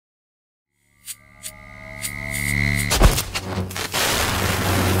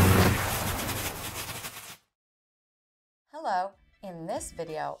this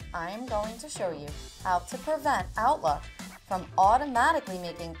video, I am going to show you how to prevent Outlook from automatically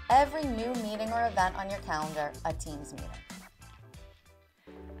making every new meeting or event on your calendar a Teams meeting.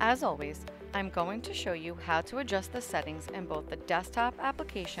 As always, I'm going to show you how to adjust the settings in both the desktop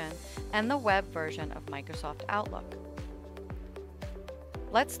application and the web version of Microsoft Outlook.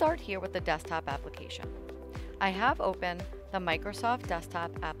 Let's start here with the desktop application. I have opened the Microsoft Desktop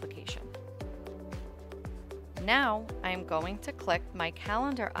application. Now I am going to click my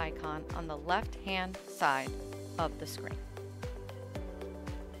calendar icon on the left-hand side of the screen.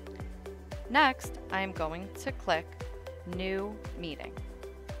 Next, I am going to click New Meeting.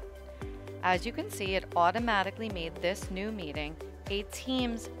 As you can see, it automatically made this new meeting a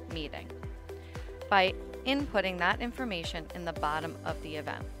Teams meeting by inputting that information in the bottom of the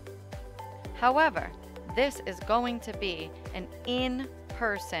event. However, this is going to be an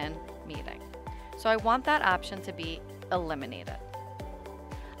in-person meeting, so I want that option to be eliminated.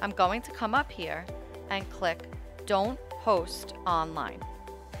 I'm going to come up here and click Don't Host Online.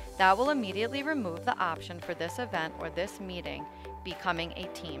 That will immediately remove the option for this event or this meeting becoming a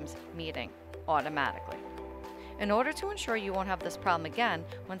Teams meeting automatically. In order to ensure you won't have this problem again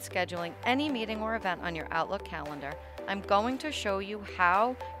when scheduling any meeting or event on your Outlook calendar, I'm going to show you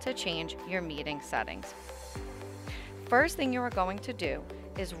how to change your meeting settings. First thing you are going to do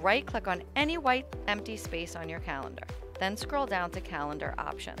is right-click on any white empty space on your calendar, then scroll down to Calendar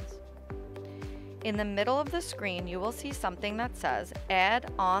Options. In the middle of the screen, you will see something that says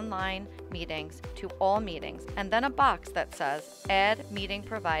Add Online Meetings to All Meetings, and then a box that says Add Meeting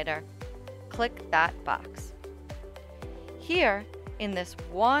Provider. Click that box. Here, in this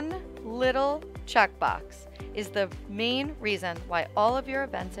one little checkbox, is the main reason why all of your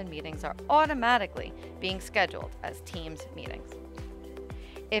events and meetings are automatically being scheduled as Teams meetings.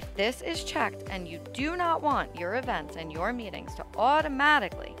 If this is checked and you do not want your events and your meetings to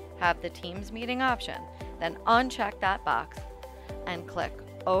automatically have the Teams meeting option, then uncheck that box and click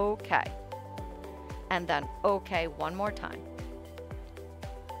OK. And then OK one more time.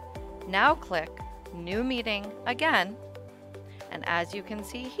 Now click New Meeting again, and as you can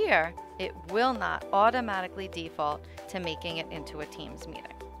see here, it will not automatically default to making it into a Teams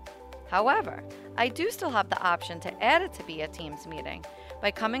meeting. However, I do still have the option to add it to be a Teams meeting by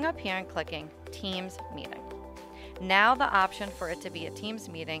coming up here and clicking Teams Meeting. Now the option for it to be a Teams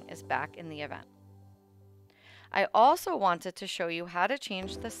meeting is back in the event. I also wanted to show you how to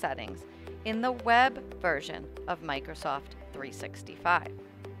change the settings in the web version of Microsoft 365.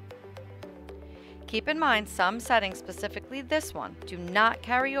 Keep in mind, some settings, specifically this one, do not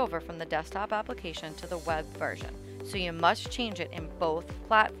carry over from the desktop application to the web version, so you must change it in both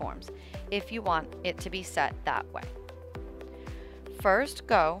platforms if you want it to be set that way. First,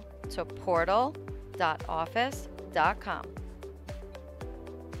 go to portal.office.com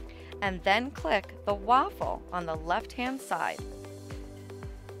and then click the waffle on the left-hand side.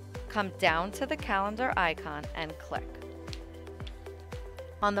 Come down to the calendar icon and click.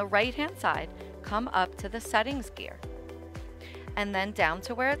 On the right-hand side, come up to the settings gear and then down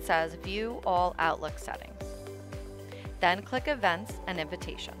to where it says View All Outlook Settings. Then click Events and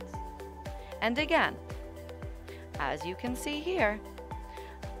Invitations. And again, as you can see here,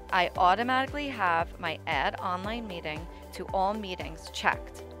 I automatically have my Add Online Meeting to All Meetings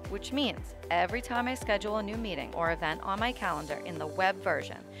checked, which means every time I schedule a new meeting or event on my calendar in the web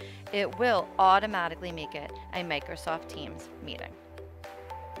version, it will automatically make it a Microsoft Teams meeting.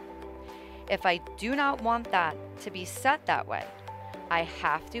 If I do not want that to be set that way, I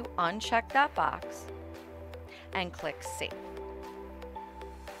have to uncheck that box and click Save.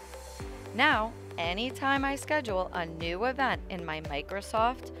 Now, anytime I schedule a new event in my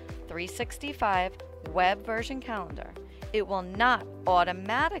Microsoft 365 web version calendar, it will not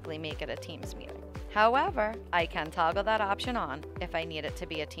automatically make it a Teams meeting. However, I can toggle that option on if I need it to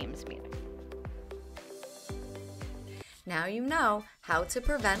be a Teams meeting. Now you know how to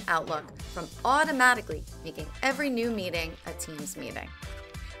prevent Outlook from automatically making every new meeting a Teams meeting.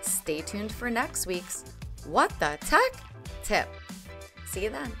 Stay tuned for next week's What the Tech tip. See you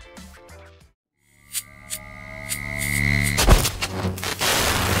then.